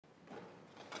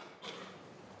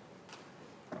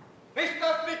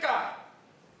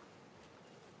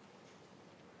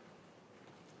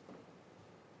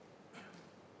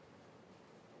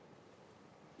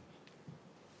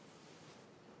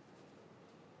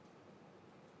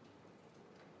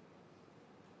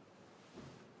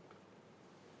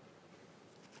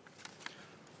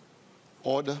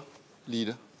Order,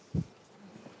 Leader.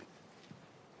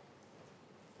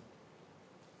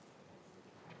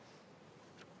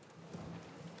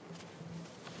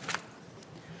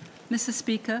 Mr.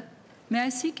 Speaker, may I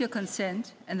seek your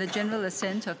consent and the general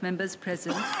assent of members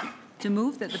present to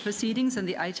move that the proceedings on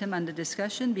the item under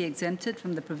discussion be exempted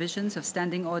from the provisions of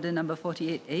Standing Order number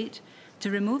 48.8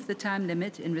 to remove the time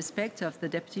limit in respect of the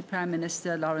Deputy Prime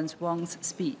Minister Lawrence Wong's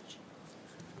speech.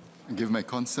 I give my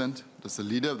consent. Does the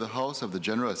Leader of the House have the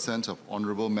general assent of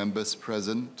honourable members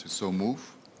present to so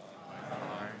move?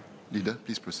 Aye. Leader,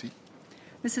 please proceed.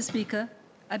 Mr. Speaker,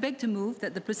 I beg to move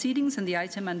that the proceedings on the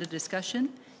item under discussion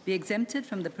be exempted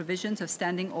from the provisions of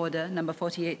Standing Order number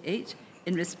 48.8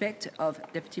 in respect of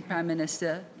Deputy Prime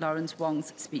Minister Lawrence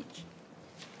Wong's speech.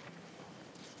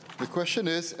 The question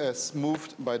is, as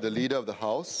moved by the Leader of the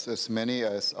House, as many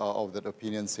as are of that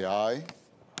opinion say aye.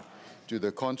 To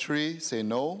the contrary, say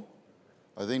no.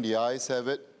 I think the ayes have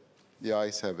it. The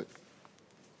ayes have it.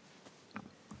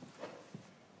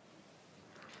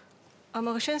 A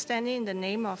motion standing in the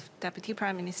name of Deputy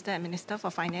Prime Minister and Minister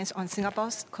for Finance on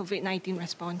Singapore's COVID-19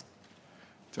 response.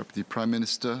 Deputy Prime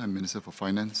Minister and Minister for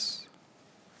Finance.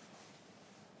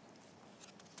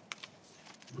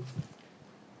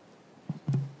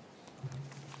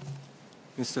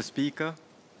 Mr. Speaker,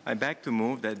 I beg to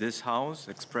move that this House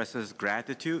expresses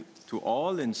gratitude to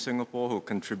all in Singapore who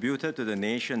contributed to the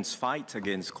nation's fight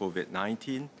against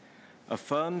COVID-19,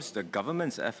 affirms the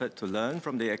government's effort to learn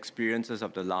from the experiences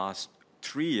of the last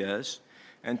 3 years,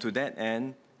 and to that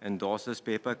end, endorses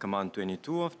Paper Command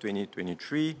 22 of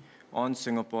 2023 on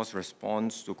Singapore's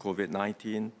response to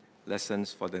COVID-19,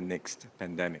 lessons for the next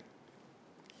pandemic.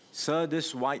 Sir,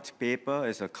 this white paper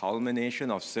is a culmination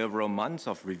of several months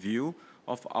of review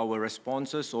of our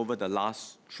responses over the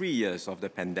last 3 years of the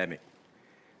pandemic.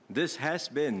 This has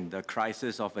been the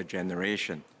crisis of a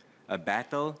generation, a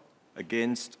battle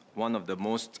against one of the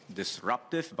most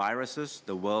disruptive viruses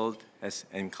the world has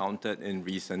encountered in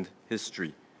recent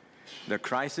history. The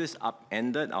crisis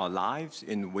upended our lives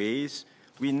in ways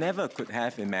we never could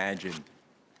have imagined.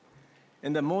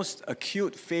 In the most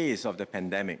acute phase of the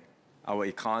pandemic, our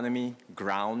economy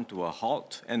ground to a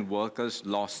halt and workers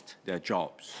lost their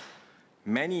jobs.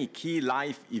 Many key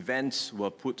life events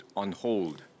were put on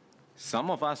hold.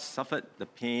 Some of us suffered the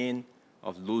pain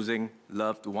of losing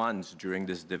loved ones during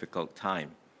this difficult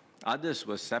time. Others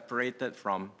were separated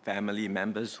from family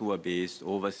members who were based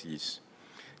overseas.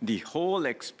 The whole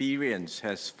experience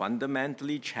has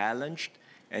fundamentally challenged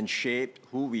and shaped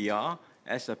who we are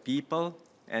as a people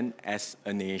and as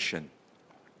a nation.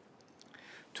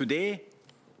 Today,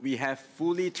 we have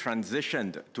fully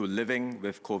transitioned to living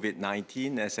with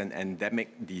COVID-19 as an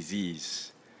endemic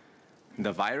disease.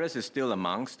 The virus is still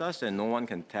amongst us and no one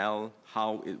can tell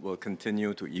how it will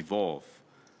continue to evolve.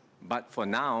 But for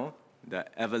now, the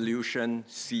evolution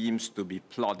seems to be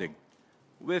plodding,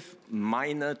 with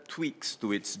minor tweaks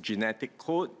to its genetic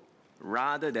code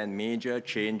rather than major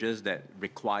changes that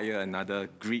require another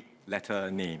Greek letter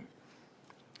name.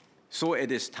 So it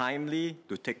is timely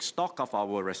to take stock of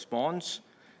our response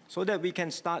so that we can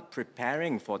start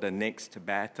preparing for the next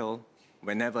battle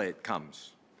whenever it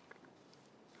comes.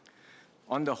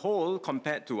 On the whole,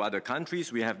 compared to other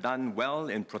countries, we have done well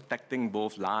in protecting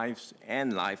both lives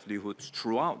and livelihoods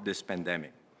throughout this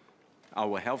pandemic.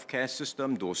 Our healthcare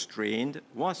system, though strained,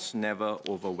 was never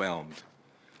overwhelmed.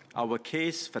 Our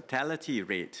case fatality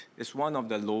rate is one of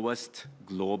the lowest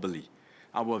globally.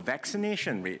 Our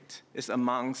vaccination rate is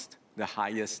amongst the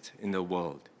highest in the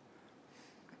world.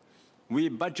 We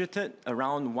budgeted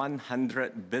around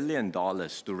 $100 billion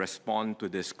to respond to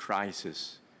this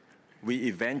crisis. We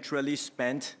eventually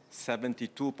spent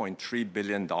 $72.3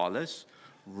 billion,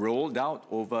 rolled out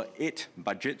over 8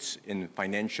 budgets in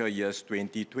financial years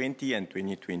 2020 and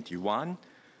 2021,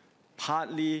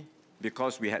 partly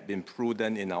because we had been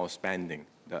prudent in our spending.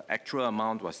 The actual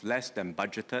amount was less than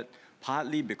budgeted,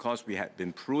 partly because we had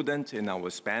been prudent in our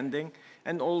spending,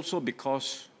 and also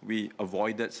because we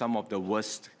avoided some of the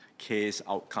worst case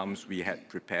outcomes we had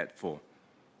prepared for.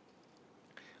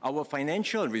 Our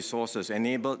financial resources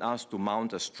enabled us to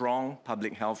mount a strong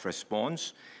public health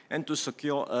response and to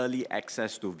secure early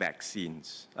access to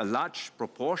vaccines. A large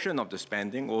proportion of the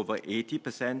spending, over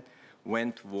 80%,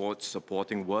 went towards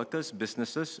supporting workers,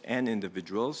 businesses, and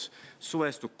individuals so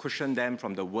as to cushion them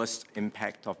from the worst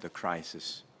impact of the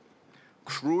crisis.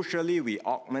 Crucially, we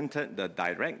augmented the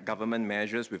direct government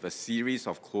measures with a series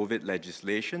of COVID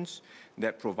legislations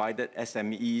that provided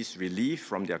SMEs relief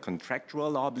from their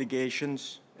contractual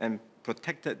obligations and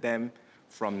protected them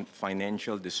from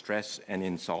financial distress and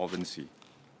insolvency.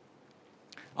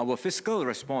 Our fiscal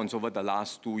response over the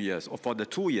last 2 years, or for the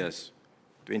 2 years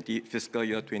fiscal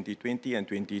year 2020 and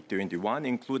 2021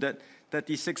 included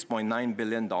 $36.9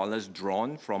 billion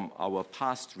drawn from our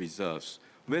past reserves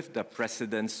with the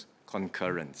President's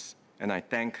concurrence. And I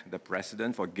thank the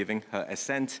President for giving her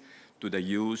assent to the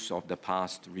use of the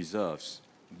past reserves.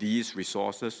 These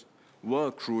resources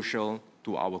were crucial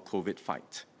to our COVID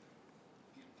fight.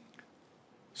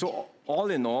 So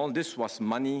all in all, this was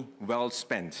money well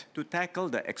spent to tackle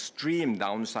the extreme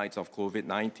downsides of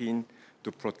COVID-19,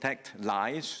 to protect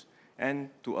lives, and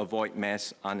to avoid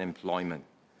mass unemployment.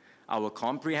 Our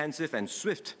comprehensive and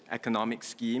swift economic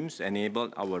schemes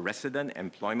enabled our resident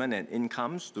employment and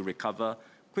incomes to recover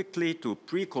quickly to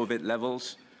pre-COVID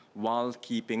levels while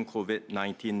keeping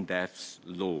COVID-19 deaths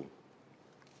low.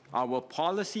 Our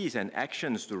policies and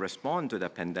actions to respond to the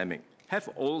pandemic have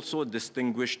also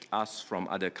distinguished us from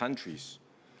other countries.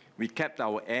 We kept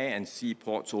our air and sea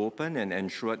ports open and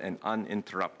ensured an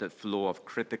uninterrupted flow of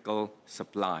critical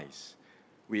supplies.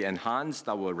 We enhanced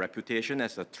our reputation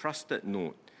as a trusted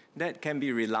node that can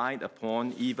be relied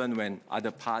upon even when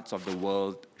other parts of the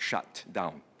world shut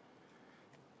down.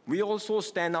 We also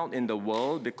stand out in the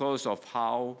world because of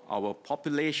how our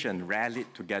population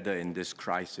rallied together in this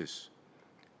crisis.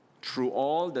 Through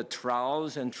all the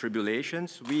trials and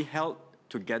tribulations, we held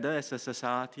together as a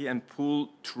society and pulled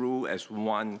through as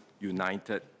one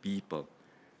united people.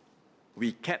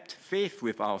 We kept faith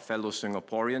with our fellow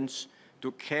Singaporeans,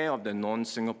 took care of the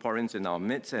non-Singaporeans in our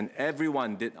midst, and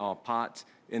everyone did our part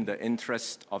in the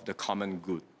interest of the common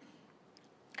good.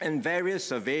 And various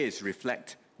surveys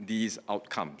reflect these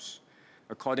outcomes.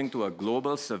 According to a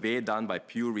global survey done by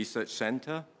Pew Research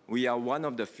Center, we are one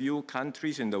of the few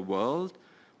countries in the world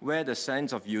where the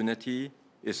sense of unity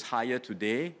is higher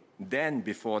today than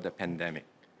before the pandemic.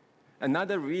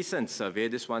 Another recent survey,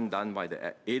 this one done by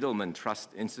the Edelman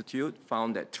Trust Institute,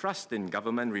 found that trust in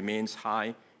government remains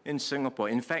high in Singapore.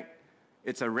 In fact,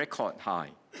 it's a record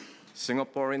high.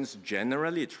 Singaporeans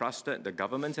generally trusted the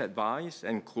government's advice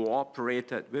and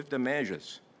cooperated with the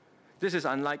measures. This is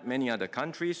unlike many other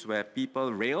countries where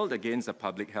people railed against the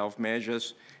public health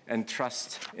measures and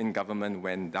trust in government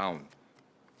went down.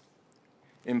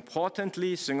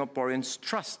 Importantly, Singaporeans'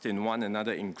 trust in one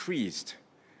another increased.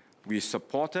 We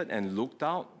supported and looked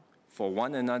out for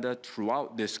one another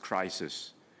throughout this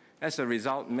crisis. As a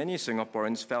result, many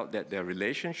Singaporeans felt that their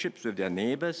relationships with their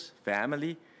neighbors,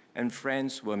 family, and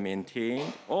friends were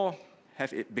maintained or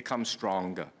have become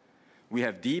stronger. We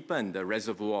have deepened the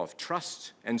reservoir of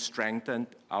trust and strengthened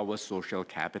our social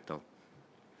capital.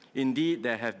 Indeed,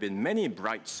 there have been many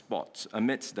bright spots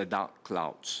amidst the dark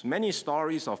clouds, many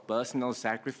stories of personal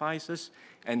sacrifices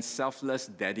and selfless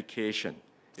dedication,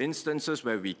 instances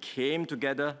where we came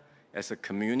together as a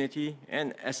community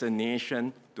and as a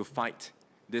nation to fight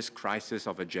this crisis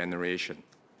of a generation.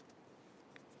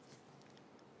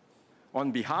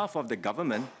 On behalf of the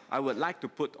government, I would like to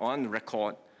put on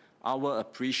record our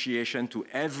appreciation to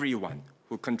everyone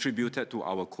who contributed to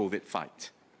our COVID fight.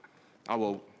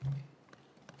 Our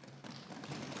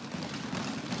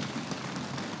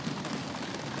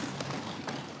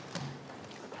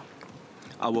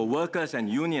workers and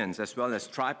unions, as well as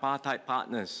tripartite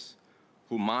partners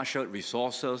who marshaled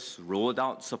resources, rolled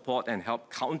out support, and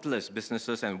helped countless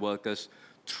businesses and workers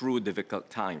through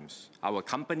difficult times. Our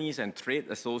companies and trade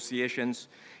associations,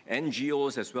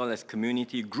 NGOs, as well as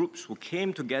community groups who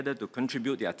came together to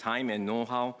contribute their time and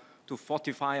know-how to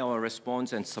fortify our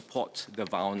response and support the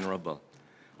vulnerable.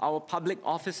 Our public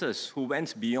officers who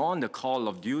went beyond the call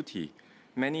of duty.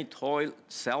 Many toiled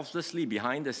selflessly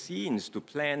behind the scenes to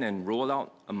plan and roll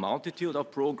out a multitude of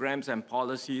programs and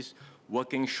policies,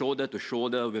 working shoulder to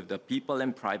shoulder with the people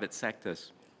and private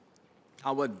sectors.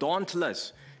 Our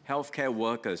dauntless healthcare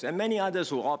workers and many others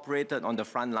who operated on the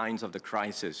front lines of the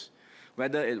crisis,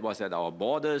 whether it was at our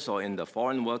borders or in the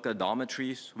foreign worker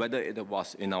dormitories, whether it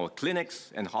was in our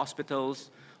clinics and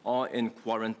hospitals or in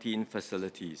quarantine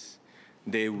facilities.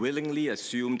 They willingly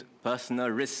assumed personal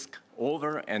risk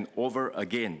over and over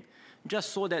again,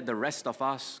 just so that the rest of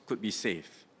us could be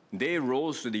safe. They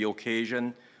rose to the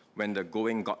occasion when the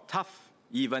going got tough,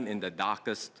 even in the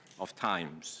darkest of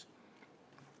times.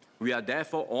 We are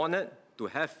therefore honored to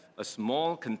have a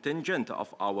small contingent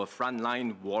of our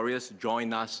frontline warriors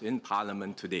join us in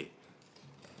Parliament today.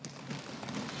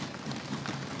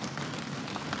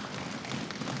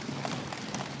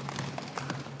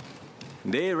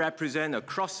 They represent a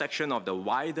cross-section of the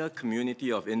wider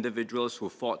community of individuals who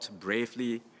fought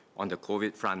bravely on the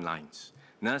COVID front lines.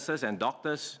 Nurses and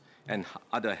doctors and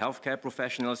other healthcare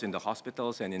professionals in the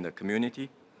hospitals and in the community,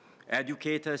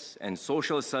 educators and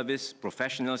social service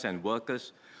professionals and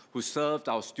workers who served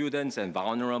our students and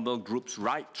vulnerable groups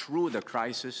right through the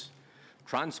crisis,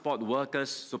 transport workers,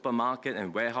 supermarket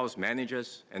and warehouse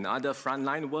managers, and other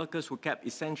frontline workers who kept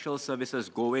essential services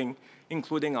going,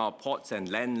 including our ports and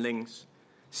land links,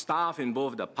 staff in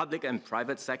both the public and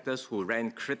private sectors who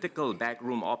ran critical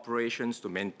backroom operations to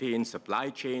maintain supply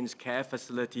chains, care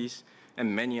facilities,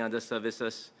 and many other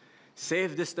services,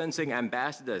 safe distancing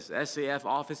ambassadors, SAF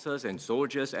officers and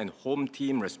soldiers, and home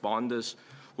team responders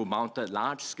who mounted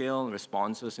large-scale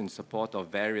responses in support of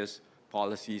various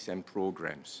policies and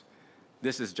programs.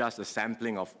 This is just a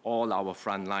sampling of all our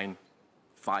frontline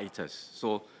fighters.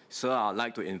 So, sir, I'd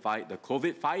like to invite the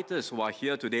COVID fighters who are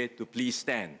here today to please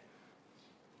stand.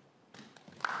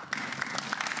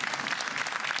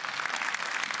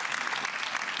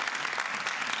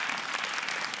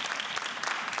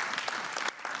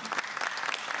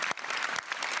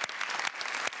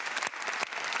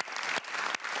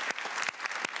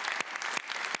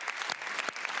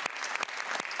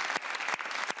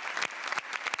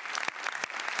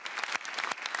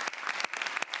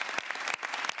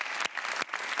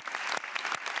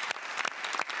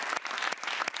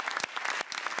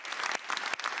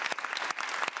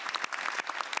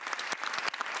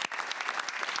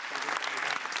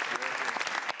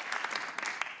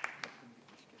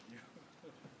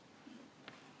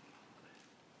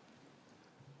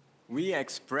 We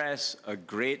express a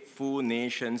grateful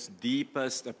nation's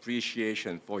deepest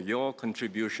appreciation for your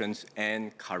contributions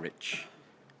and courage.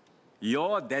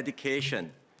 Your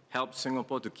dedication helped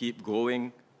Singapore to keep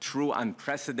going through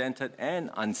unprecedented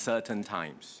and uncertain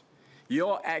times.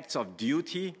 Your acts of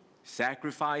duty,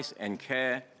 sacrifice, and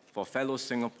care for fellow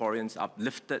Singaporeans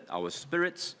uplifted our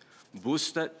spirits,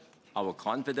 boosted our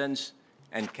confidence,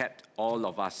 and kept all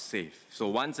of us safe. So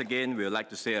once again, we would like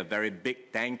to say a very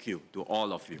big thank you to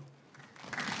all of you.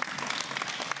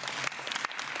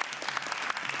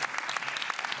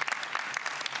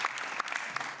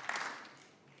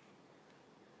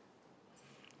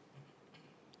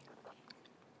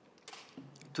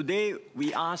 Today,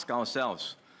 we ask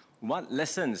ourselves, what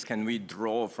lessons can we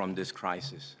draw from this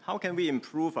crisis? How can we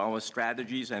improve our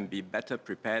strategies and be better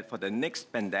prepared for the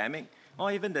next pandemic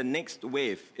or even the next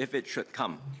wave if it should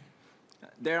come?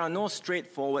 There are no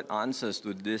straightforward answers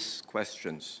to these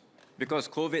questions because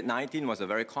COVID-19 was a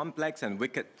very complex and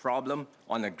wicked problem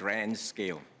on a grand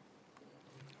scale.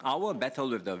 Our battle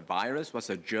with the virus was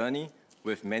a journey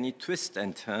with many twists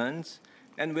and turns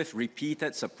and with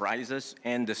repeated surprises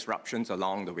and disruptions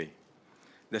along the way.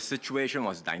 The situation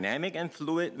was dynamic and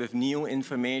fluid with new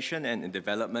information and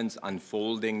developments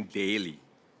unfolding daily.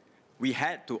 We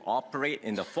had to operate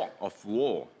in the fog of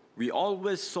war. We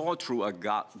always saw through a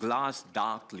glass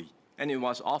darkly, and it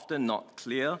was often not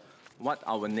clear what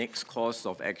our next course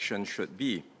of action should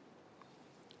be.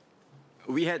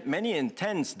 We had many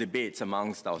intense debates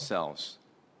amongst ourselves,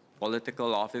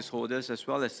 political office holders as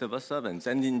well as civil servants,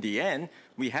 and in the end,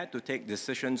 we had to take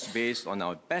decisions based on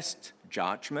our best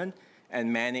judgment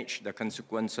and manage the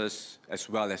consequences as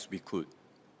well as we could.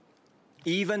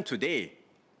 Even today,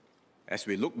 as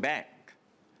we look back,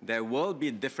 there will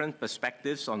be different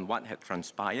perspectives on what had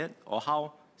transpired or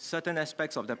how certain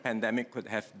aspects of the pandemic could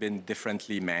have been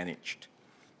differently managed.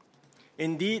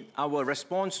 Indeed, our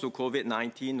response to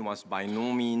COVID-19 was by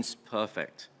no means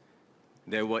perfect.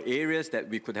 There were areas that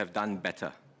we could have done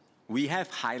better. We have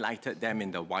highlighted them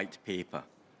in the white paper.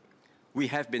 We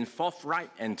have been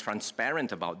forthright and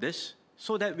transparent about this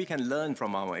so that we can learn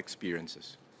from our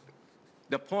experiences.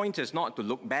 The point is not to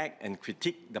look back and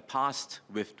critique the past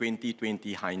with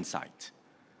 20/20 hindsight,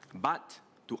 but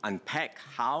to unpack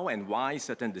how and why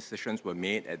certain decisions were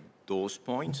made at those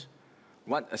points,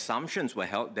 what assumptions were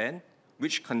held then,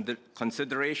 which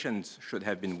considerations should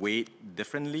have been weighed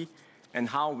differently, and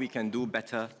how we can do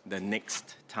better the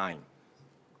next time.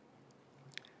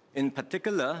 In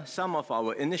particular, some of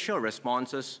our initial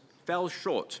responses fell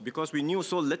short because we knew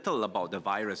so little about the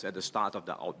virus at the start of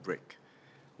the outbreak.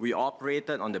 We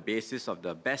operated on the basis of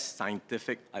the best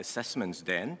scientific assessments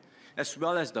then, as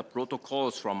well as the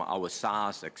protocols from our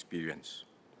SARS experience.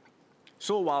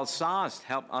 So while SARS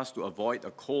helped us to avoid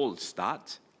a cold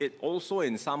start, it also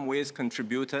in some ways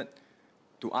contributed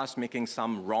to us making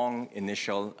some wrong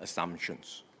initial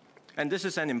assumptions. And this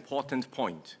is an important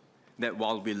point, that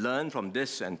while we learn from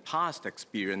this and past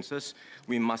experiences,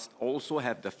 we must also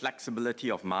have the flexibility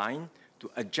of mind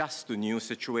to adjust to new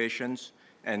situations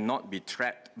and not be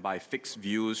trapped by fixed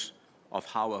views of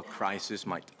how a crisis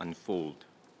might unfold.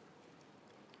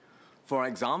 For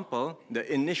example, the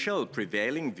initial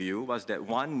prevailing view was that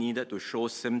one needed to show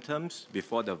symptoms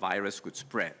before the virus could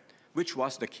spread, which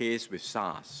was the case with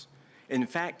SARS. In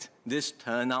fact, this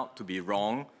turned out to be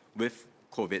wrong with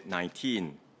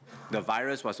COVID-19. The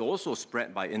virus was also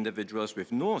spread by individuals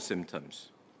with no symptoms.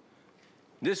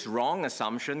 This wrong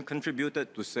assumption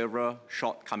contributed to several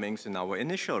shortcomings in our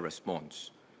initial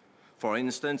response. For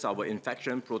instance, our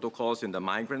infection protocols in the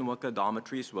migrant worker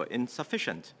dormitories were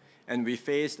insufficient, and we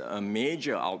faced a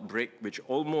major outbreak which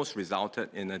almost resulted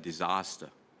in a disaster.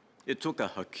 It took a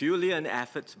Herculean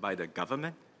effort by the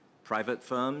government, private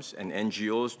firms, and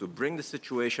NGOs to bring the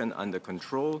situation under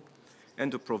control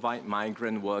and to provide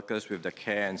migrant workers with the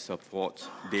care and support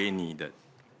they needed.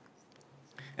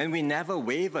 And we never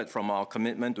wavered from our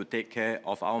commitment to take care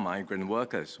of our migrant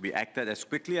workers. We acted as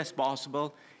quickly as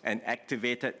possible and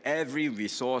activated every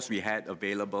resource we had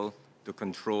available to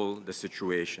control the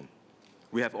situation.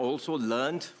 We have also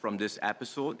learned from this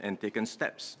episode and taken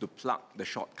steps to plug the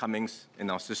shortcomings in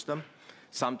our system,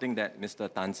 something that Minister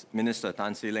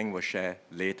Tan See Leng will share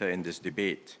later in this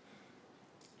debate.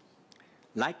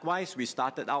 Likewise, we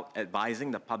started out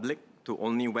advising the public to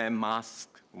only wear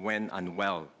masks when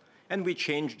unwell. And we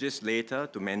changed this later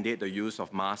to mandate the use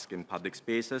of masks in public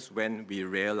spaces when we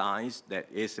realized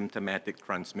that asymptomatic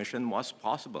transmission was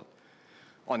possible.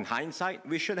 On hindsight,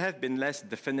 we should have been less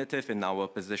definitive in our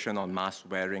position on mask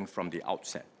wearing from the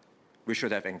outset. We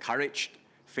should have encouraged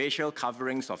facial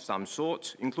coverings of some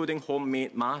sort, including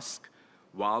homemade masks,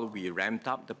 while we ramped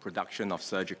up the production of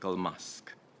surgical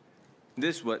masks.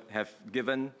 This would have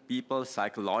given people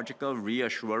psychological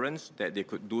reassurance that they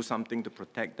could do something to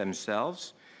protect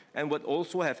themselves, and would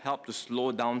also have helped to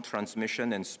slow down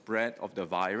transmission and spread of the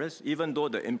virus, even though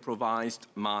the improvised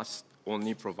masks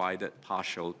only provided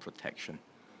partial protection.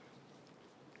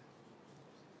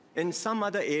 In some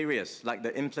other areas, like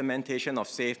the implementation of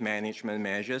safe management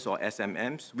measures, or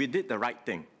SMMs, we did the right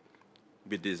thing.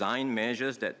 We designed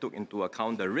measures that took into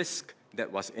account the risk that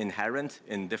was inherent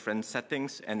in different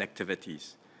settings and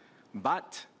activities.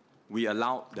 But we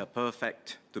allowed the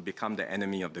perfect to become the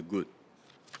enemy of the good.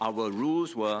 Our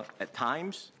rules were, at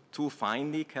times, too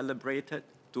finely calibrated,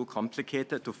 too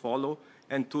complicated to follow,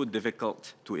 and too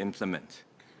difficult to implement.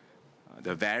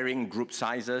 The varying group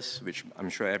sizes, which I'm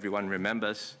sure everyone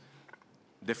remembers,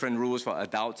 different rules for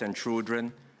adults and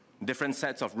children, different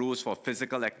sets of rules for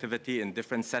physical activity in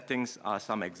different settings are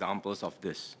some examples of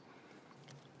this.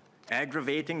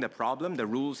 Aggravating the problem, the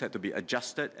rules had to be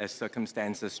adjusted as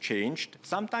circumstances changed,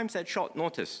 sometimes at short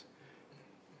notice.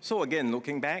 So again,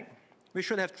 looking back, we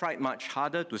should have tried much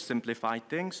harder to simplify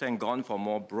things and gone for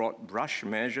more broad brush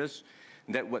measures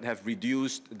that would have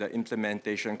reduced the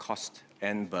implementation cost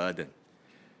and burden.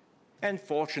 And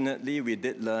fortunately, we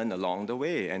did learn along the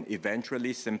way and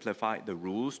eventually simplified the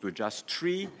rules to just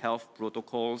 3 health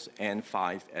protocols and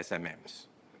 5 SMMs.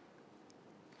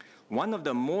 One of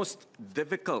the most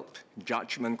difficult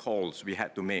judgment calls we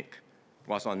had to make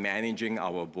was on managing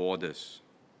our borders.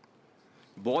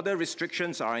 Border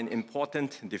restrictions are an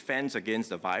important defense against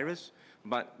the virus,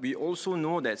 but we also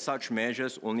know that such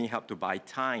measures only help to buy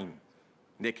time.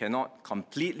 They cannot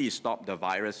completely stop the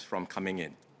virus from coming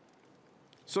in.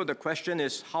 So the question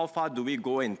is, how far do we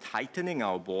go in tightening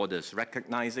our borders,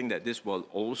 recognizing that this will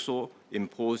also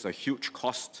impose a huge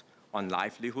cost on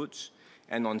livelihoods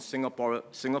and on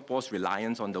Singapore's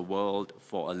reliance on the world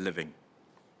for a living?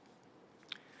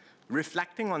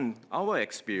 Reflecting on our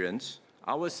experience,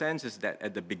 our sense is that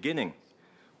at the beginning,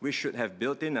 we should have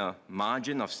built in a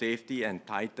margin of safety and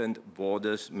tightened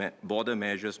border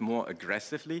measures more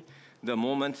aggressively the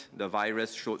moment the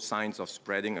virus showed signs of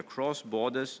spreading across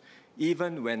borders,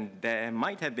 even when there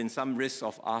might have been some risk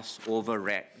of us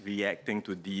overreacting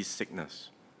to these signals.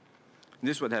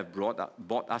 This would have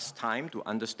bought us time to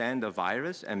understand the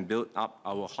virus and build up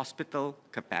our hospital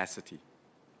capacity.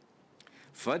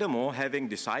 Furthermore, having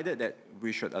decided that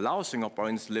we should allow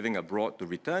Singaporeans living abroad to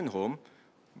return home,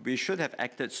 we should have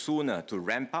acted sooner to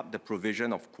ramp up the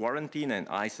provision of quarantine and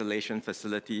isolation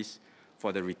facilities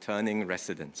for the returning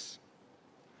residents.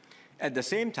 At the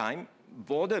same time,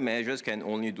 border measures can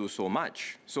only do so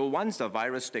much. So once the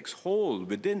virus takes hold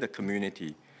within the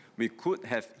community, we could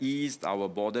have eased our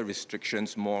border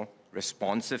restrictions more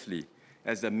responsively,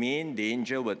 as the main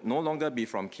danger would no longer be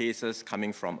from cases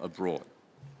coming from abroad.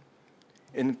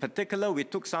 In particular, we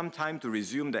took some time to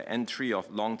resume the entry of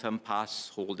long-term pass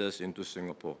holders into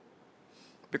Singapore,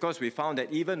 because we found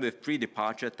that even with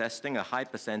pre-departure testing, a high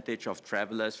percentage of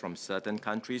travelers from certain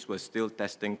countries were still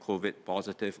testing COVID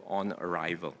positive on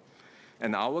arrival.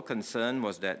 And our concern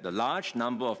was that the large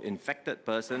number of infected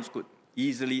persons could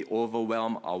easily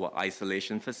overwhelm our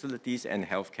isolation facilities and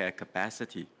healthcare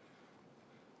capacity.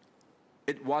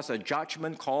 It was a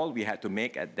judgment call we had to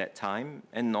make at that time,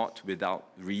 and not without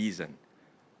reason.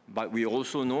 But we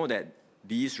also know that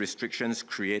These restrictions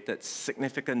created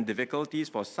significant difficulties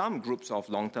for some groups of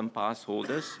long-term pass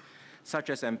holders, such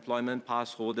as employment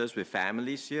pass holders with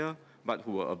families here, but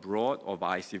who were abroad or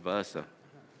vice versa.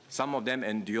 Some of them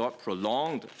endured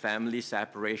prolonged family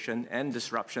separation and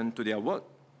disruption to their work,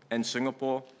 and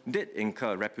Singapore did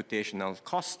incur reputational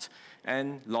costs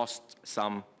and lost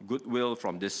some goodwill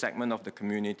from this segment of the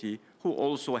community who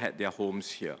also had their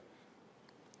homes here.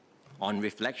 On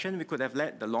reflection, we could have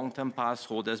let the long-term pass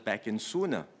holders back in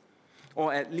sooner,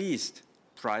 or at least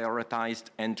prioritized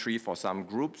entry for some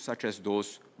groups, such as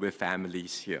those with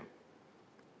families here.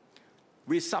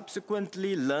 We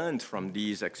subsequently learned from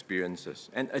these experiences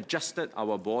and adjusted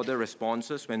our border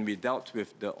responses when we dealt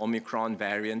with the Omicron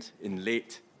variant in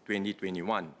late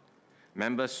 2021.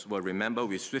 Members will remember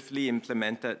we swiftly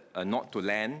implemented a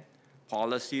not-to-land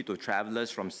policy to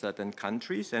travelers from certain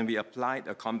countries, and we applied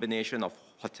a combination of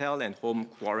hotel and home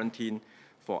quarantine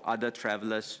for other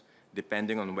travelers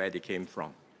depending on where they came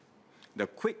from. The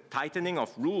quick tightening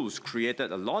of rules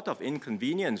created a lot of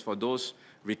inconvenience for those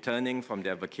returning from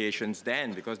their vacations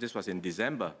then, because this was in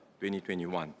December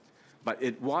 2021. But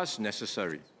it was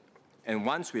necessary. And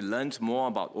once we learned more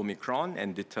about Omicron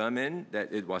and determined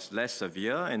that it was less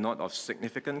severe and not of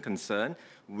significant concern,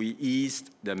 we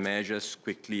eased the measures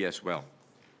quickly as well.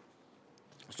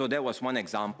 So that was one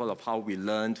example of how we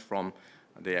learned from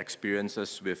the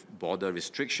experiences with border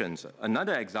restrictions.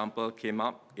 Another example came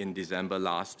up in December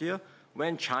last year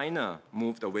when China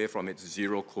moved away from its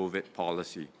zero COVID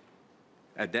policy.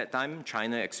 At that time,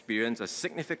 China experienced a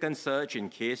significant surge in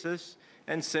cases,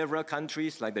 and several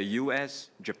countries like the US,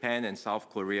 Japan, and South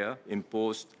Korea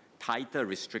imposed tighter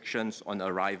restrictions on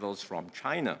arrivals from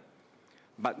China.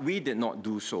 But we did not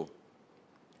do so.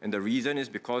 And the reason is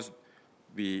because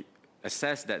we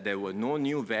assessed that there were no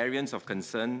new variants of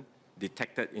concern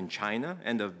detected in China,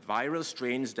 and the viral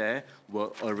strains there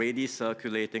were already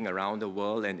circulating around the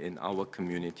world and in our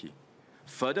community.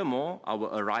 Furthermore, our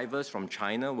arrivals from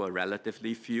China were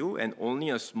relatively few, and only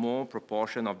a small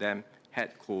proportion of them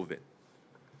had COVID.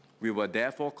 We were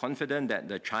therefore confident that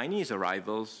the Chinese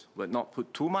arrivals would not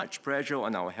put too much pressure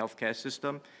on our healthcare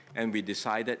system, and we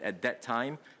decided at that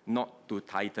time not to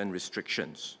tighten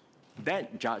restrictions.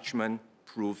 That judgment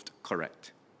proved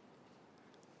correct.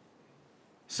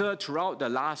 So throughout the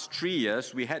last 3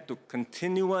 years, we had to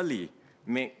continually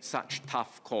make such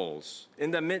tough calls in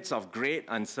the midst of great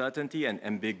uncertainty and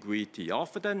ambiguity,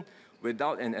 often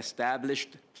without an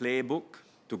established playbook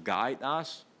to guide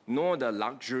us, nor the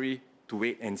luxury to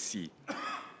wait and see.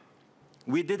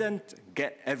 We didn't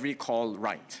get every call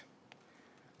right.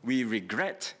 We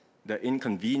regret the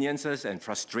inconveniences and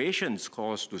frustrations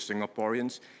caused to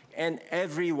Singaporeans and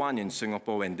everyone in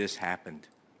Singapore when this happened.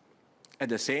 At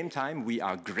the same time, we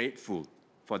are grateful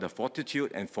for the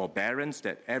fortitude and forbearance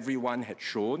that everyone had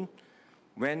shown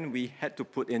when we had to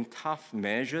put in tough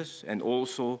measures, and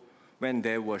also when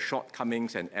there were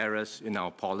shortcomings and errors in our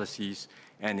policies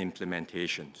and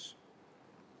implementations.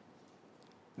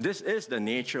 This is the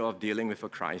nature of dealing with a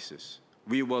crisis.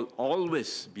 We will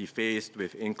always be faced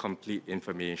with incomplete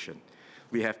information.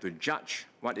 We have to judge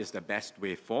what is the best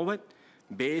way forward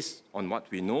based on what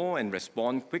we know and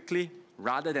respond quickly,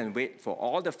 rather than wait for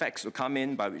all the facts to come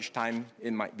in, by which time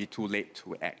it might be too late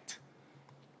to act.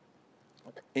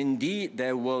 Indeed,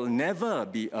 there will never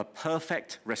be a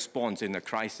perfect response in a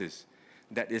crisis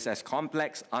that is as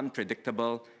complex,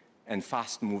 unpredictable, and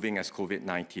fast-moving as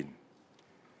COVID-19.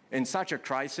 In such a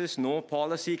crisis, no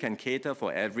policy can cater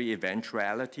for every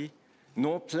eventuality.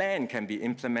 No plan can be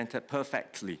implemented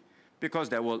perfectly, because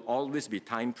there will always be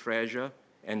time pressure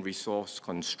and resource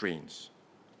constraints.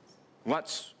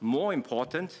 What's more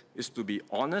important is to be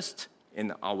honest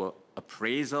in our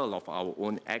appraisal of our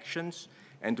own actions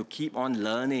and to keep on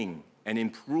learning and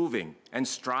improving and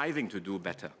striving to do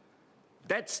better.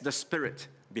 That's the spirit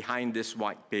behind this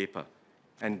white paper,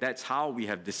 and that's how we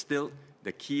have distilled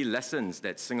the key lessons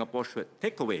that Singapore should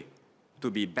take away to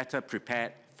be better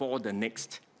prepared for the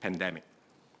next pandemic.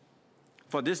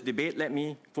 For this debate, let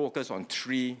me focus on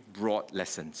 3 broad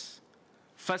lessons.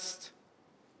 First,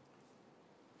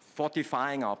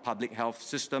 fortifying our public health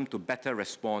system to better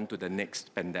respond to the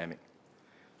next pandemic.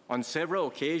 On several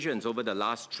occasions over the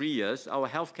last 3 years, our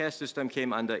healthcare system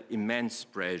came under immense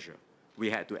pressure. We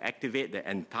had to activate the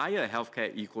entire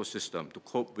healthcare ecosystem to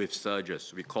cope with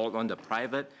surges. We called on the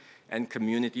private and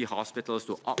community hospitals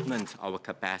to augment our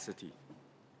capacity.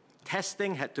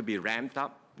 Testing had to be ramped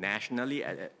up nationally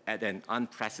at an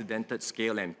unprecedented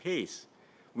scale and pace.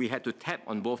 We had to tap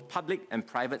on both public and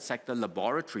private sector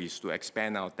laboratories to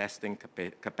expand our testing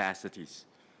capacities.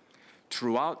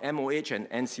 Throughout, MOH and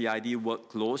NCID work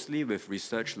closely with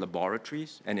research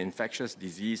laboratories and infectious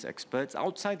disease experts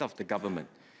outside of the government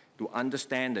to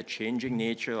understand the changing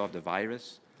nature of the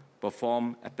virus,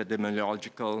 perform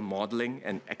epidemiological modeling,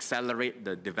 and accelerate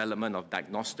the development of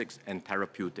diagnostics and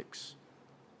therapeutics.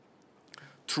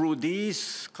 Through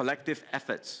these collective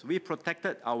efforts, we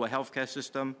protected our healthcare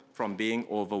system from being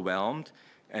overwhelmed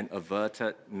and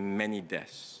averted many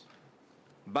deaths.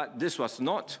 But this was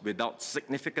not without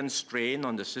significant strain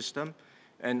on the system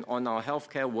and on our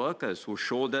healthcare workers who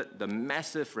shouldered the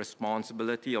massive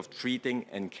responsibility of treating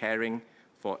and caring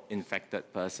for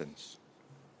infected persons.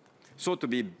 So to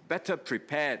be better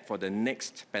prepared for the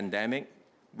next pandemic,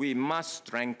 we must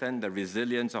strengthen the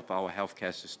resilience of our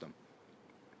healthcare system.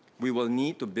 We will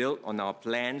need to build on our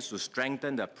plans to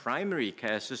strengthen the primary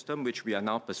care system, which we are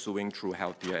now pursuing through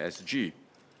Healthier SG.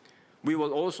 We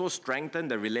will also strengthen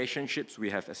the relationships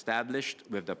we have established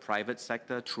with the private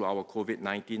sector through our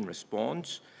COVID-19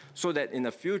 response, so that in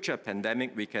a future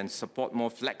pandemic we can support more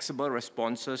flexible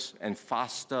responses and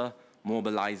faster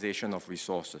mobilization of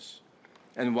resources.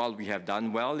 And while we have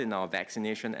done well in our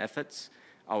vaccination efforts,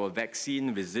 our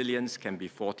vaccine resilience can be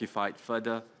fortified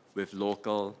further with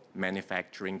local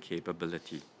manufacturing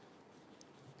capability.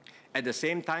 At the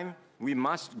same time, we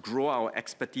must grow our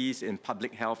expertise in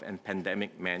public health and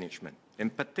pandemic management.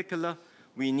 In particular,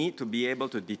 we need to be able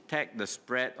to detect the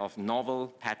spread of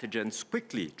novel pathogens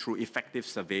quickly through effective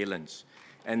surveillance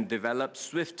and develop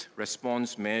swift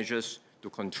response measures to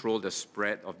control the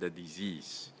spread of the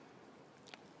disease.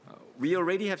 We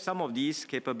already have some of these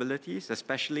capabilities,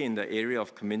 especially in the area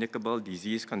of communicable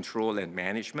disease control and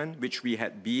management, which we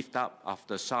had beefed up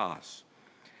after SARS.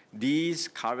 These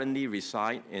currently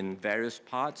reside in various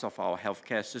parts of our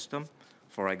healthcare system,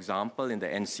 for example, in the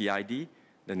NCID,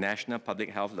 the National Public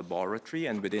Health Laboratory,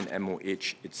 and within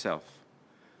MOH itself.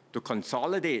 To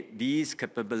consolidate these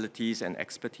capabilities and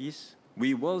expertise,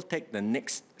 we will take the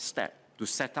next step to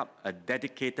set up a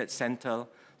dedicated center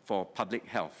for public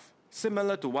health,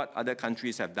 similar to what other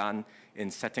countries have done in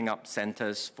setting up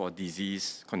centers for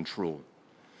disease control.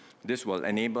 This will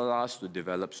enable us to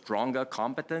develop stronger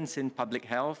competence in public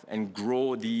health and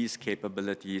grow these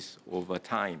capabilities over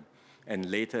time.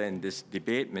 And later in this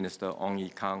debate, Minister Ong Ye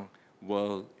Kung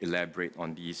will elaborate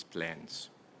on these plans.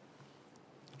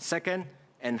 Second,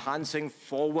 enhancing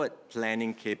forward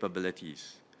planning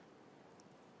capabilities.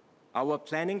 Our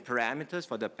planning parameters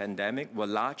for the pandemic were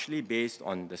largely based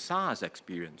on the SARS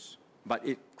experience, but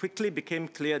it quickly became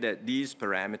clear that these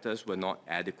parameters were not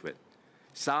adequate.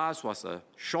 SARS was a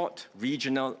short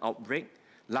regional outbreak,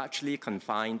 largely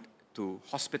confined to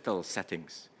hospital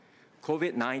settings.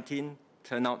 COVID-19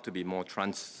 turned out to be more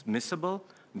transmissible,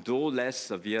 though less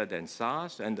severe than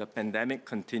SARS, and the pandemic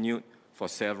continued for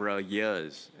several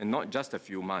years, and not just a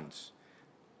few months.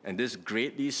 And this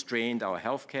greatly strained our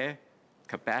healthcare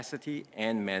capacity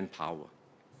and manpower.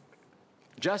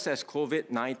 Just as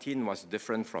COVID-19 was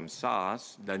different from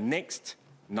SARS, the next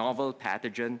novel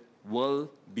pathogen will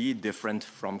be different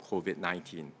from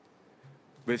COVID-19.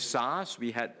 With SARS,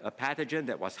 we had a pathogen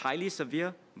that was highly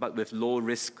severe, but with low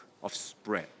risk of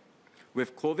spread.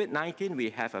 With COVID-19, we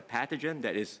have a pathogen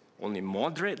that is only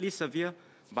moderately severe,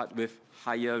 but with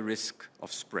higher risk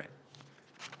of spread.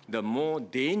 The more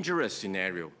dangerous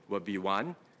scenario will be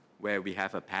one where we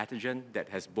have a pathogen that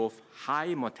has both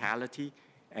high mortality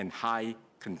and high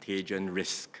contagion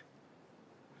risk.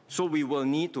 So we will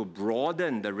need to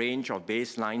broaden the range of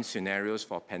baseline scenarios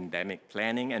for pandemic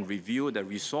planning and review the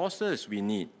resources we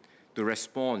need to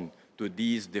respond to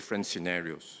these different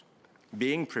scenarios.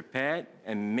 Being prepared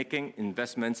and making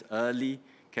investments early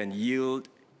can yield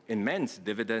immense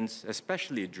dividends,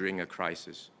 especially during a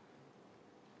crisis.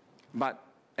 But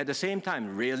at the same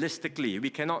time, realistically, we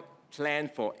cannot plan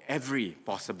for every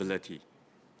possibility.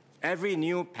 Every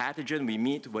new pathogen we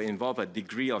meet will involve a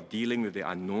degree of dealing with the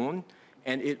unknown,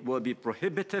 and it will be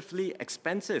prohibitively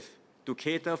expensive to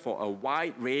cater for a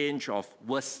wide range of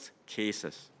worst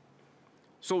cases.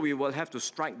 So we will have to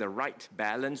strike the right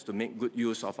balance to make good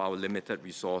use of our limited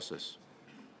resources.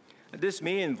 This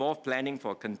may involve planning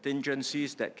for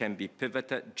contingencies that can be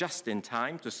pivoted just in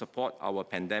time to support our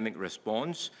pandemic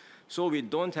response, so we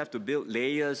don't have to build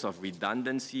layers of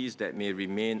redundancies that may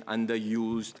remain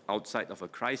underused outside of a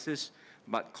crisis,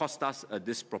 but cost us a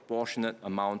disproportionate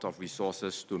amount of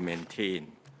resources to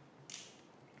maintain.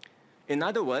 In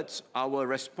other words, our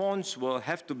response will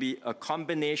have to be a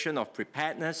combination of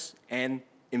preparedness and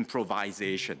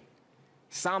improvisation.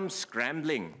 Some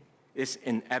scrambling is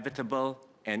inevitable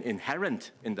and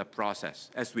inherent in the process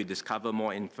as we discover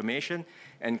more information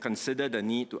and consider the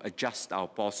need to adjust our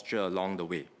posture along the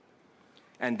way.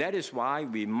 And that is why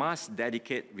we must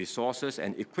dedicate resources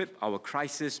and equip our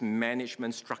crisis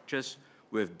management structures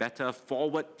with better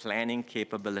forward planning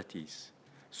capabilities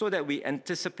so that we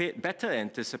better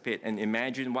anticipate and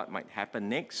imagine what might happen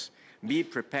next, be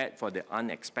prepared for the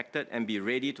unexpected, and be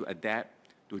ready to adapt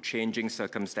to changing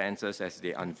circumstances as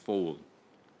they unfold.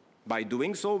 By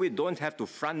doing so, we don't have to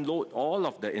front load all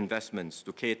of the investments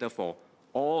to cater for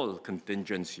all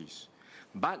contingencies.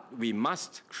 But we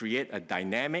must create a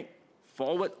dynamic,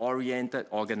 forward-oriented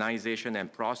organization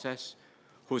and process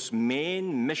whose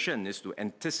main mission is to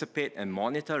anticipate and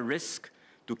monitor risk,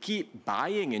 to keep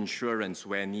buying insurance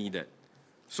where needed.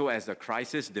 So as the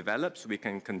crisis develops, we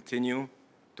can continue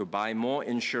to buy more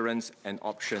insurance and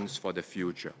options for the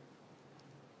future.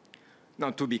 Now,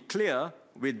 to be clear,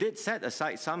 we did set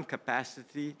aside some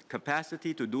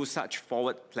capacity to do such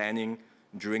forward planning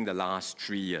during the last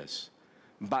 3 years.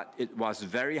 But it was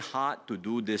very hard to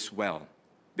do this well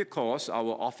because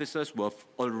our officers were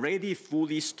already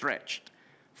fully stretched,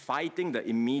 fighting the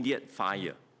immediate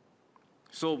fire.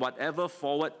 So whatever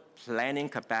forward planning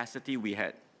capacity we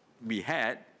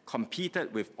had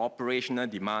competed with operational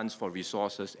demands for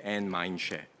resources and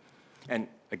mindshare. And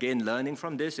again, learning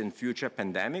from this in future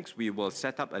pandemics, we will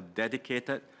set up a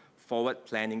dedicated forward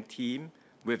planning team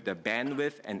with the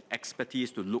bandwidth and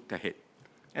expertise to look ahead.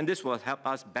 And this will help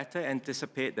us better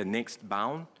anticipate the next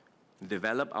bound,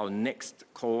 develop our next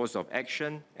course of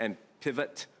action, and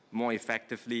pivot more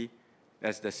effectively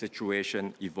as the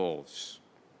situation evolves.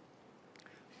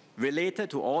 Related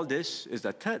to all this is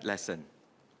the third lesson,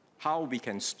 how we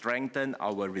can strengthen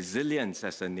our resilience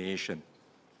as a nation.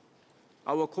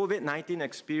 Our COVID-19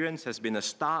 experience has been a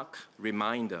stark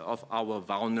reminder of our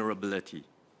vulnerability.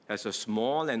 As a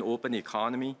small and open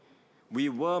economy, we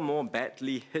were more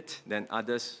badly hit than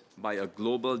others by a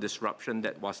global disruption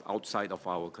that was outside of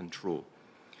our control.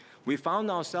 We found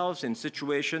ourselves in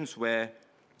situations where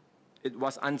it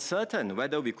was uncertain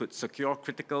whether we could secure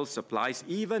critical supplies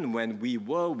even when we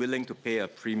were willing to pay a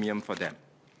premium for them.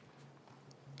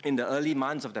 In the early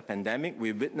months of the pandemic,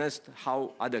 we witnessed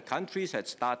how other countries had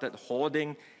started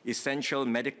hoarding essential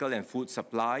medical and food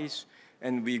supplies,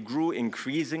 and we grew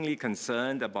increasingly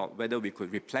concerned about whether we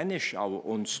could replenish our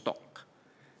own stock.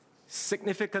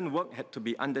 Significant work had to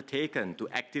be undertaken to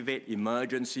activate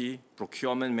emergency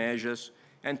procurement measures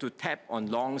and to tap on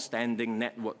long-standing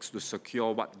networks to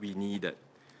secure what we needed.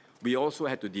 We also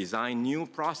had to design new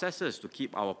processes to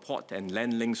keep our port and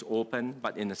land links open,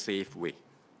 but in a safe way.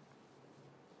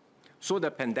 So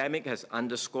the pandemic has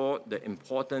underscored the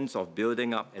importance of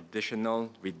building up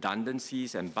additional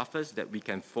redundancies and buffers that we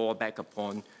can fall back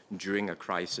upon during a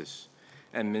crisis.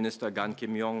 And Minister Gan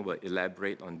Kim Yong will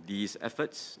elaborate on these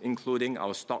efforts, including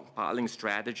our stockpiling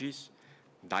strategies,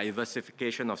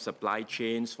 diversification of supply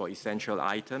chains for essential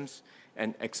items,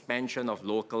 and expansion of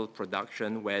local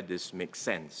production where this makes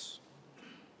sense.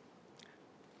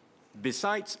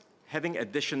 Besides having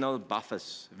additional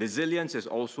buffers, resilience is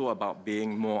also about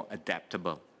being more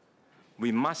adaptable.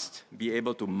 We must be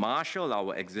able to marshal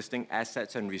our existing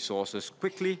assets and resources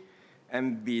quickly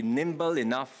and be nimble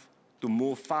enough to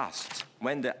move fast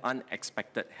when the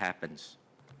unexpected happens.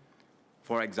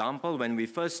 For example, when we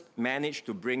first managed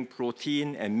to bring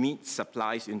protein and meat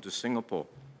supplies into Singapore,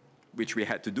 which we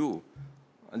had to do,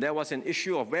 there was an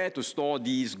issue of where to store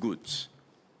these goods.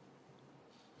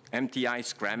 MTI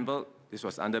scrambled. This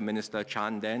was under Minister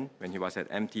Chan then, when he was at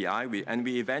MTI, and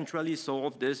we eventually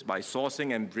solved this by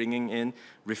sourcing and bringing in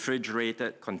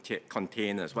refrigerated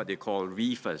containers, what they call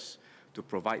reefers, to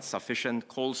provide sufficient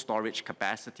cold storage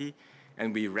capacity,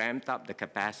 and we ramped up the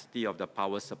capacity of the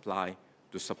power supply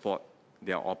to support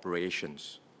their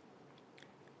operations.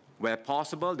 Where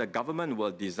possible, the government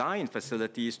will design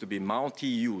facilities to be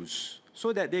multi-use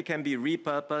so that they can be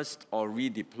repurposed or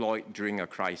redeployed during a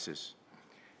crisis.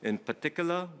 In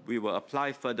particular, we will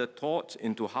apply further thought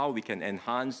into how we can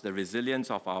enhance the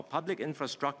resilience of our public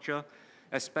infrastructure,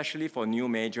 especially for new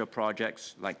major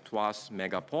projects like Tuas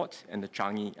Megaport and the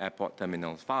Changi Airport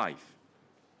Terminal 5.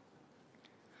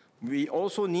 We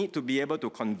also need to be able to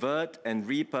convert and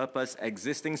repurpose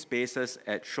existing spaces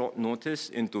at short notice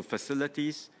into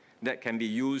facilities that can be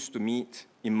used to meet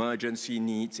emergency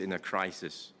needs in a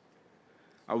crisis.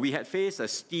 We had faced a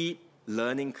steep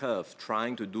learning curve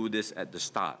trying to do this at the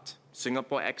start.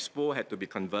 Singapore Expo had to be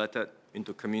converted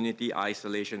into community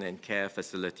isolation and care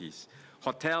facilities,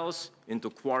 hotels into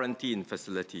quarantine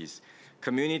facilities,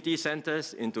 community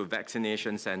centers into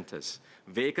vaccination centers,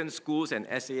 vacant schools and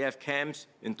SAF camps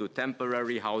into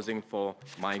temporary housing for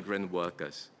migrant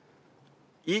workers.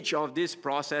 Each of these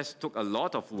processes took a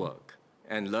lot of work,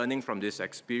 and learning from this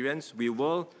experience, we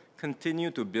will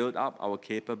continue to build up our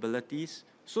capabilities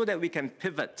so that we can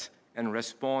pivot and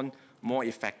respond more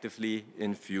effectively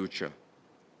in future.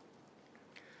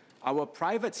 Our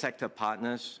private sector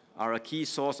partners are a key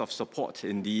source of support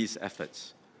in these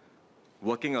efforts.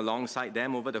 Working alongside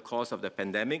them over the course of the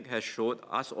pandemic has showed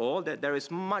us all that there is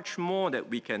much more that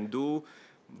we can do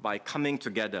by coming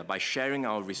together, by sharing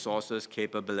our resources,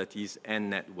 capabilities, and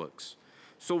networks.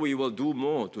 So we will do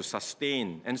more to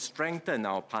sustain and strengthen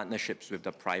our partnerships with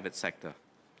the private sector.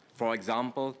 For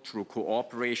example, through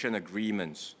cooperation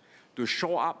agreements, to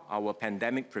shore up our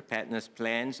pandemic preparedness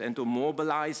plans and to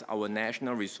mobilize our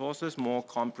national resources more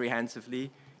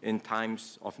comprehensively in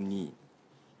times of need.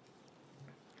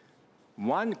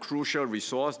 One crucial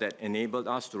resource that enabled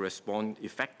us to respond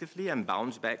effectively and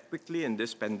bounce back quickly in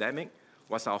this pandemic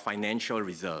was our financial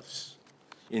reserves.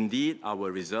 Indeed, our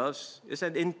reserves is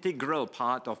an integral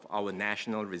part of our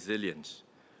national resilience.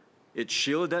 It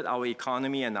shielded our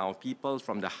economy and our people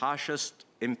from the harshest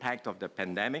impact of the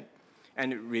pandemic,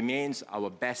 and it remains our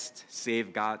best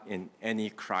safeguard in any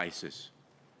crisis.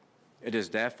 It is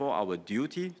therefore our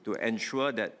duty to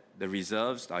ensure that the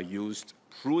reserves are used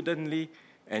prudently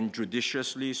and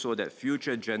judiciously so that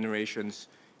future generations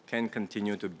can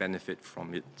continue to benefit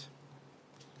from it.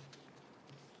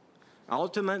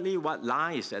 Ultimately, what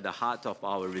lies at the heart of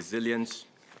our resilience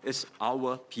is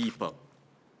our people,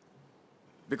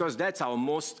 because that's our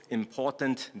most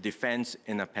important defense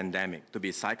in a pandemic, to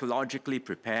be psychologically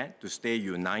prepared, to stay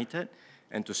united,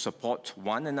 and to support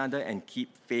one another and keep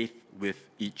faith with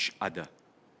each other.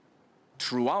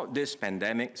 Throughout this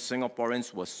pandemic,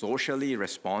 Singaporeans were socially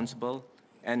responsible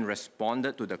and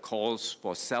responded to the calls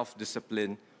for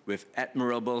self-discipline with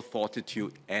admirable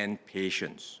fortitude and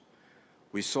patience.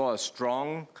 We saw a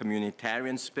strong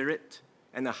communitarian spirit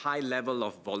and a high level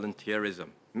of volunteerism.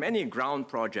 Many ground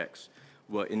projects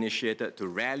were initiated to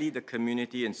rally the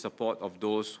community in support of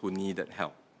those who needed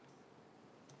help.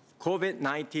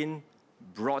 COVID-19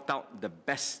 brought out the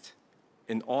best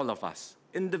in all of us,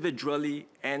 individually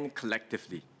and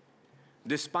collectively.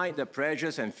 Despite the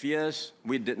pressures and fears,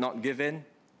 we did not give in,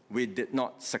 we did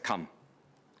not succumb.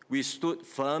 We stood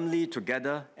firmly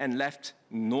together and left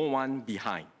no one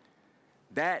behind.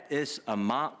 That is a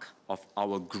mark of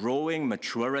our growing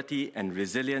maturity and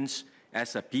resilience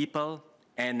as a people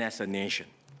and as a nation.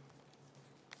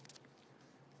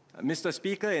 Mr.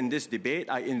 Speaker, in this debate,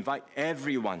 I invite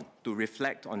everyone to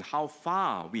reflect on how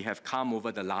far we have come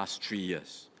over the last 3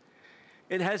 years.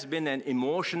 It has been an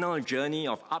emotional journey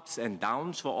of ups and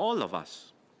downs for all of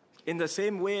us, in the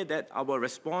same way that our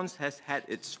response has had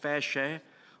its fair share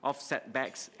of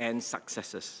setbacks and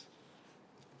successes.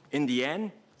 In the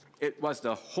end, it was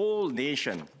the whole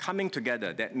nation coming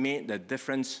together that made the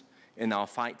difference in our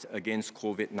fight against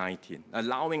COVID-19,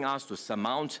 allowing us to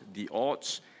surmount the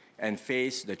odds and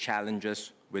face the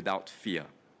challenges without fear.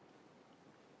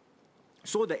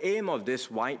 So the aim of this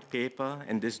white paper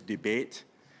and this debate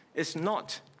is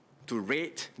not to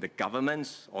rate the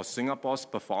government's or Singapore's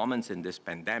performance in this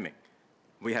pandemic.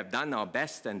 We have done our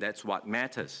best, and that's what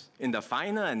matters. In the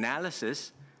final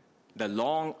analysis, the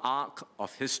long arc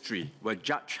of history will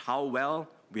judge how well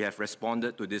we have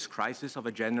responded to this crisis of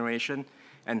a generation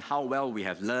and how well we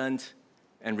have learned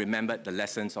and remembered the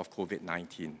lessons of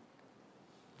COVID-19.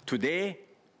 Today,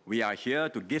 we are here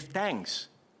to give thanks,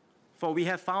 for we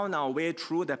have found our way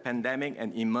through the pandemic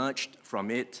and emerged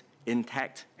from it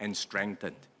intact and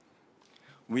strengthened.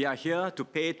 We are here to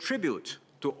pay tribute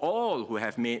to all who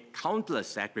have made countless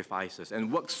sacrifices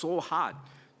and worked so hard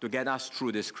to get us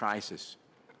through this crisis.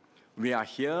 We are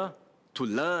here to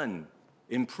learn,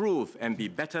 improve, and be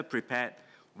better prepared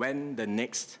when the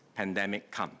next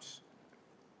pandemic comes.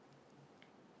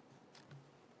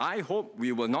 I hope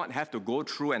we will not have to go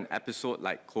through an episode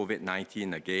like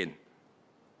COVID-19 again.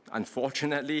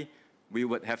 Unfortunately, we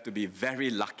would have to be very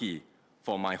lucky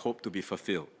for my hope to be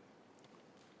fulfilled.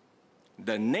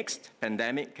 The next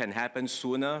pandemic can happen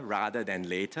sooner rather than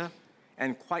later,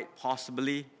 and quite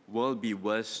possibly will be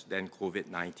worse than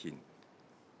COVID-19.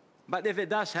 But if it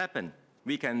does happen,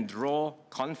 we can draw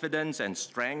confidence and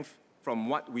strength from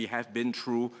what we have been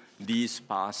through these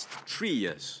past 3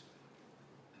 years.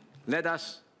 Let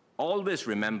us always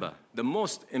remember the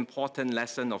most important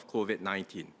lesson of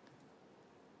COVID-19,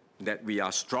 that we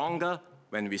are stronger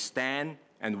when we stand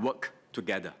and work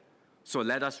together. So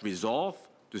let us resolve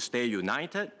to stay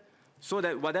united so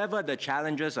that whatever the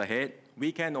challenges ahead,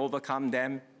 we can overcome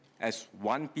them as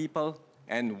one people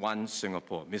and one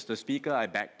Singapore. Mr. Speaker, I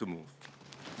beg to move.